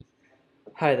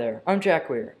Hi there, I'm Jack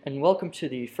Weir, and welcome to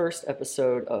the first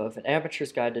episode of An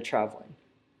Amateur's Guide to Traveling.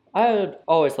 I would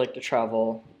always like to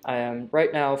travel. I am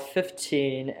right now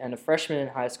 15 and a freshman in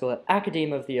high school at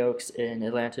Academe of the Oaks in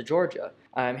Atlanta, Georgia.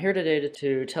 I'm here today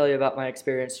to tell you about my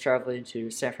experience traveling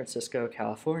to San Francisco,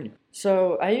 California.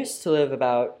 So, I used to live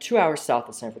about 2 hours south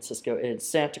of San Francisco in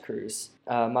Santa Cruz.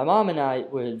 My mom and I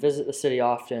would visit the city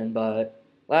often, but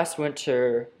last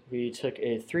winter we took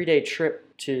a 3-day trip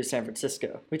to San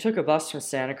Francisco. We took a bus from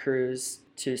Santa Cruz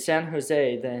to San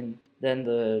Jose, then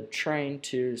the train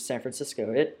to San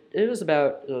Francisco. It was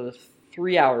about a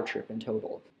 3-hour trip in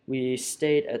total. We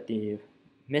stayed at the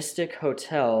Mystic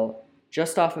Hotel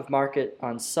just off of Market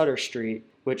on Sutter Street,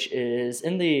 which is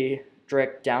in the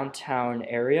direct downtown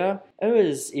area. It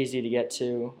was easy to get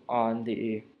to on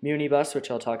the Muni bus, which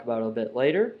I'll talk about a bit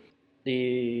later.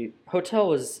 The hotel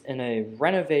was in a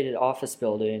renovated office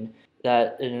building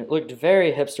and it looked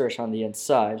very hipsterish on the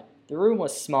inside. The room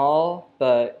was small,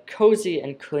 but cozy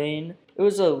and clean. It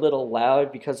was a little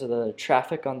loud because of the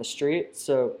traffic on the street,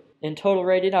 so in total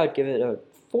rating, I would give it a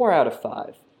 4 out of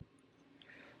 5.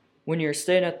 When you're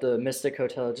staying at the Mystic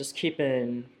Hotel, just keep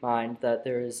in mind that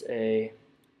there is a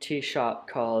tea shop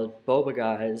called Boba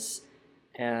Guys,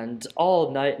 and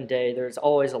all night and day there's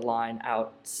always a line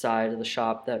outside of the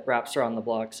shop that wraps around the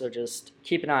block, so just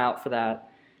keep an eye out for that.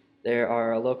 They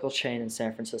are a local chain in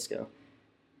San Francisco.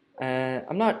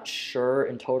 I'm not sure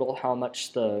in total how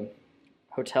much the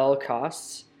hotel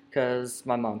costs because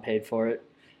my mom paid for it.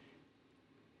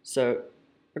 So,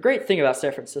 a great thing about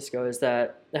San Francisco is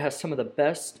that it has some of the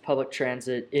best public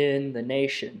transit in the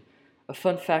nation. A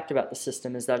fun fact about the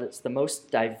system is that it's the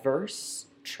most diverse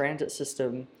transit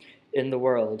system in the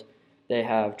world. They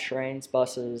have trains,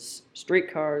 buses,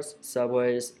 streetcars,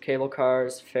 subways, cable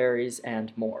cars, ferries,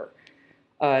 and more.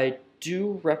 I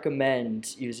do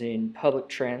recommend using public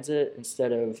transit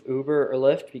instead of Uber or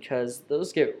Lyft because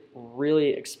those get really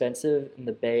expensive in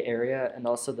the Bay Area, and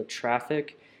also the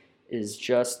traffic is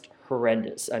just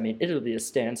horrendous. I mean, it'll be a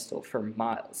standstill for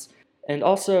miles. And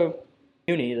also,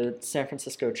 Muni, the San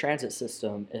Francisco transit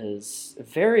system, is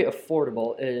very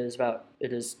affordable. It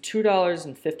is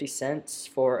 $2.50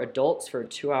 for adults for a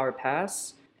 2-hour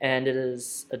pass, and it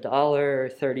is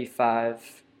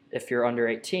 $1.35 if you're under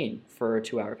 18 for a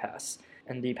 2-hour pass.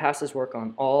 And the passes work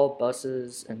on all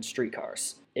buses and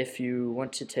streetcars. If you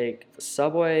want to take the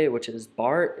subway, which is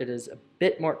BART, it is a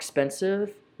bit more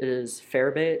expensive. It is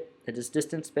fare-based. It is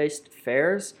distance-based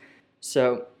fares.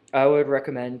 So I would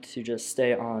recommend to just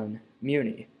stay on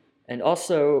Muni. And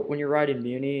also, when you're riding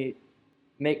Muni,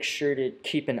 make sure to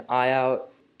keep an eye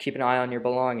on your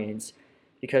belongings,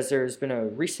 because there's been a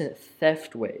recent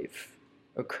theft wave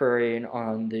occurring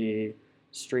on the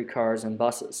streetcars and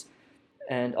buses.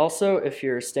 And also, if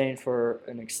you're staying for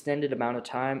an extended amount of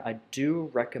time, I do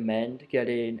recommend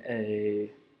getting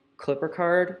a Clipper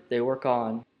card. They work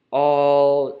on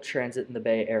all transit in the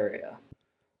Bay Area.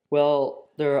 Well,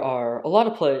 there are a lot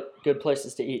of good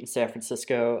places to eat in San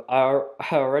Francisco. I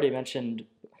already mentioned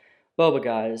Boba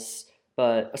Guys,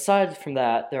 but aside from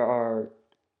that, there are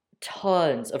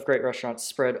tons of great restaurants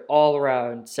spread all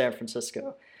around San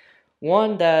Francisco.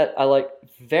 One that I like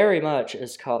very much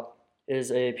is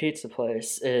a pizza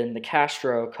place in the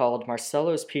Castro called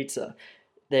Marcello's Pizza.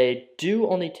 They do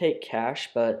only take cash,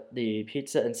 but the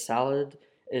pizza and salad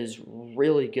is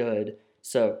really good.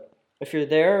 So if you're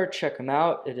there, check them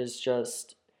out. It is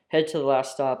just head to the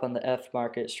last stop on the F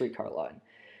Market streetcar line.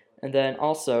 And then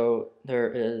also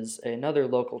there is another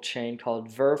local chain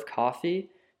called Verve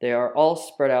Coffee. They are all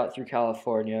spread out through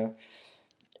California,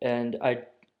 and I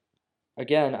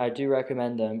do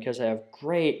recommend them because they have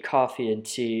great coffee and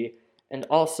tea, and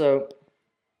also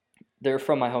they're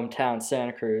from my hometown,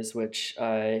 Santa Cruz, which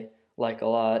I like a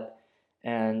lot.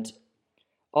 And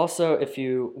also, if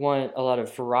you want a lot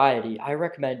of variety, I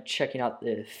recommend checking out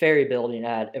the Ferry Building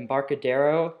at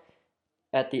Embarcadero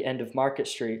at the end of Market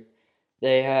Street.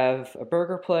 They have a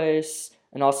burger place,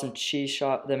 an awesome cheese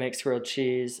shop that makes grilled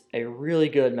cheese, a really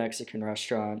good Mexican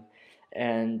restaurant,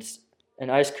 and an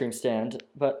ice cream stand.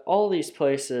 But all these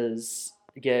places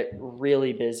get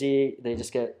really busy. They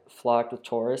just get flocked with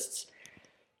tourists.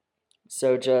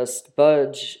 So just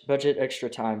budget extra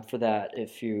time for that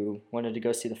if you wanted to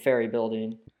go see the Ferry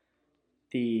Building.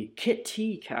 The Kit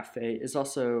Tea Cafe is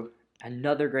also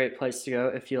another great place to go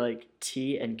if you like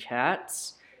tea and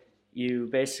cats. You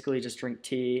basically just drink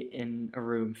tea in a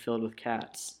room filled with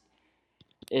cats.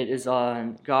 It is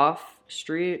on Gough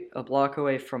Street, a block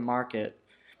away from Market.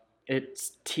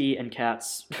 It's tea and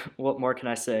cats. What more can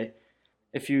I say?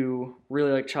 If you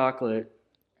really like chocolate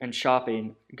and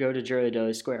shopping, go to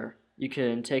Ghirardelli Square. You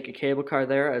can take a cable car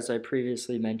there, as I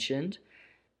previously mentioned.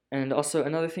 And also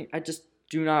another thing, I just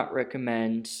do not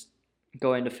recommend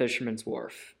going to Fisherman's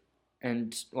Wharf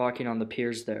and walking on the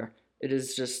piers there. It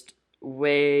is just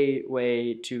way,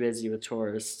 way too busy with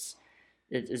tourists.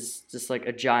 It is just like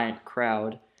a giant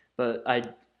crowd. But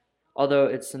although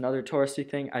it's another touristy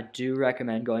thing, I do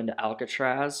recommend going to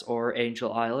Alcatraz or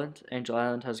Angel Island. Angel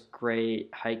Island has great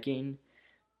hiking,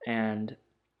 and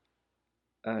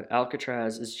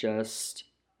Alcatraz is just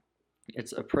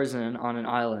it's a prison on an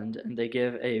island, and they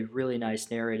give a really nice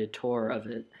narrated tour of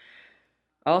it.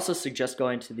 I also suggest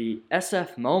going to the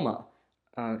SF MoMA.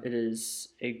 It is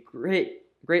a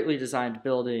greatly designed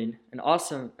building, and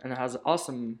it has an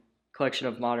awesome collection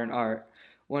of modern art.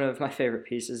 One of my favorite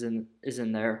pieces is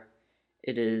in there.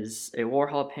 It is a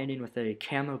Warhol painting with a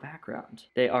camo background.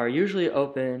 They are usually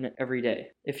open every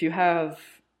day. If you have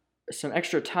some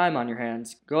extra time on your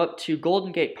hands, go up to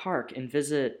Golden Gate Park and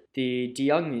visit the De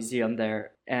Young Museum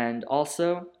there, and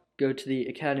also go to the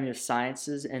Academy of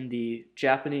Sciences and the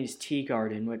Japanese Tea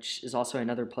Garden, which is also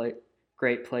another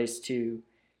great place to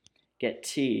get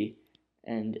tea,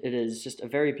 and it is just a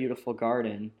very beautiful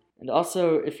garden. And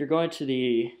also, if you're going to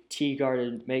the tea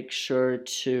garden, make sure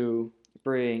to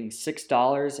bring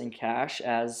 $6 in cash,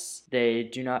 as they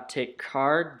do not take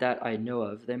card that I know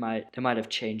of. They might have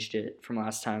changed it from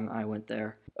last time I went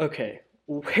there. Okay,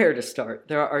 where to start?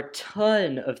 There are a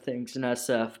ton of things in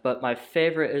SF, but my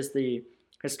favorite is the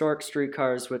historic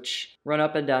streetcars which run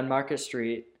up and down Market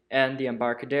Street, and the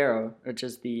Embarcadero, which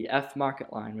is the F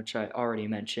Market line, which I already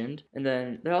mentioned. And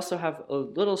then they also have a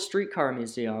little streetcar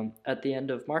museum at the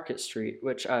end of Market Street,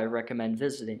 which I recommend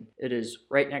visiting. It is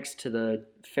right next to the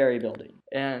ferry building.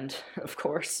 And of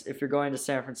course, if you're going to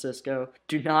San Francisco,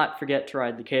 do not forget to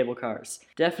ride the cable cars.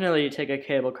 Definitely take a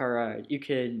cable car ride. You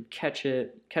can catch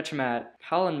them at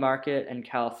Holland Market and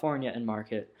California and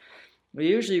Market. We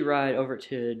usually ride over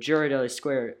to Ghirardelli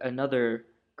Square, another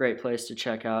great place to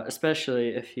check out, especially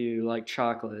if you like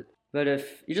chocolate. But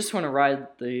if you just want to ride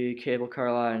the cable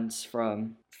car lines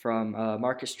from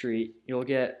Market Street, you'll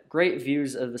get great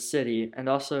views of the city. And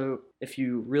also, if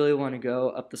you really want to go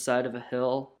up the side of a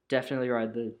hill, definitely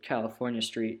ride the California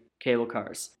Street cable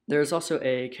cars. There's also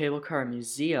a cable car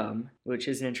museum, which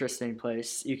is an interesting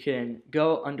place. You can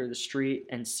go under the street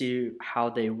and see how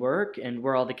they work and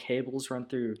where all the cables run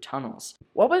through tunnels.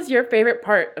 What was your favorite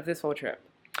part of this whole trip?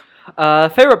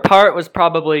 Favorite part was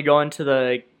probably going to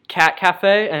the cat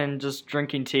cafe and just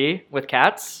drinking tea with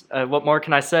cats. What more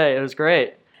can I say? It was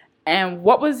great. And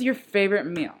what was your favorite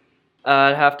meal?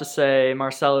 I'd have to say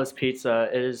Marcelo's Pizza.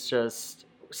 It is just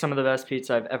some of the best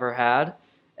pizza I've ever had.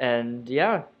 And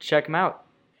yeah, check them out.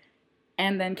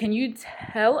 And then can you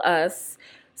tell us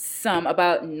some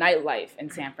about nightlife in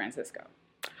San Francisco?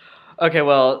 Okay,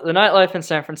 well, the nightlife in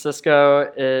San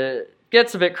Francisco, it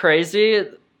gets a bit crazy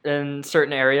in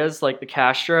certain areas, like the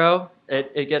Castro.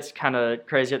 It gets kind of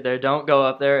crazy up there. Don't go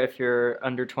up there if you're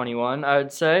under 21, I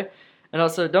would say. And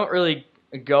also, don't really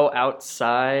go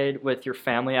outside with your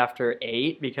family after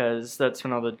 8, because that's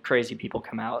when all the crazy people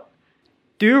come out.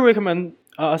 Do you recommend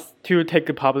us to take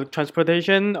the public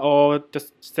transportation or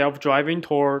just self-driving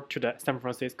tour to San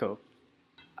Francisco?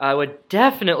 I would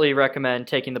definitely recommend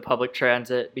taking the public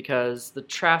transit, because the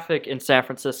traffic in San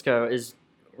Francisco is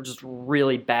just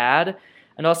really bad.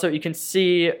 And also, you can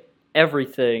see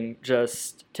everything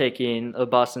just taking a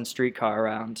bus and streetcar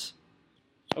around.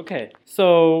 Okay,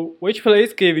 so which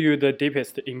place gave you the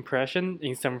deepest impression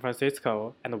in San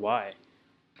Francisco and why?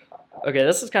 Okay,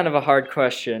 this is kind of a hard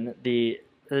question. The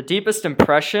deepest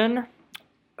impression,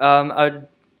 I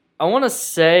want to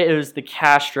say it was the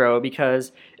Castro,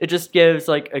 because it just gives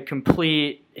like a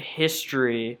complete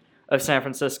history of San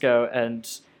Francisco, and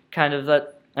kind of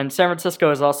that. And San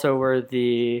Francisco is also where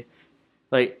the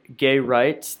gay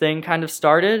rights thing kind of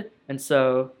started, and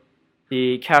so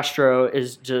the Castro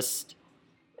is just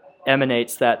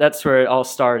emanates that. That's where it all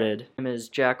started. My name is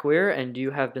Jack Weir, and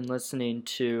you have been listening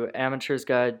to Amateur's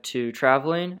Guide to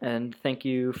Traveling, and thank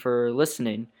you for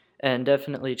listening, and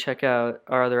definitely check out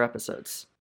our other episodes.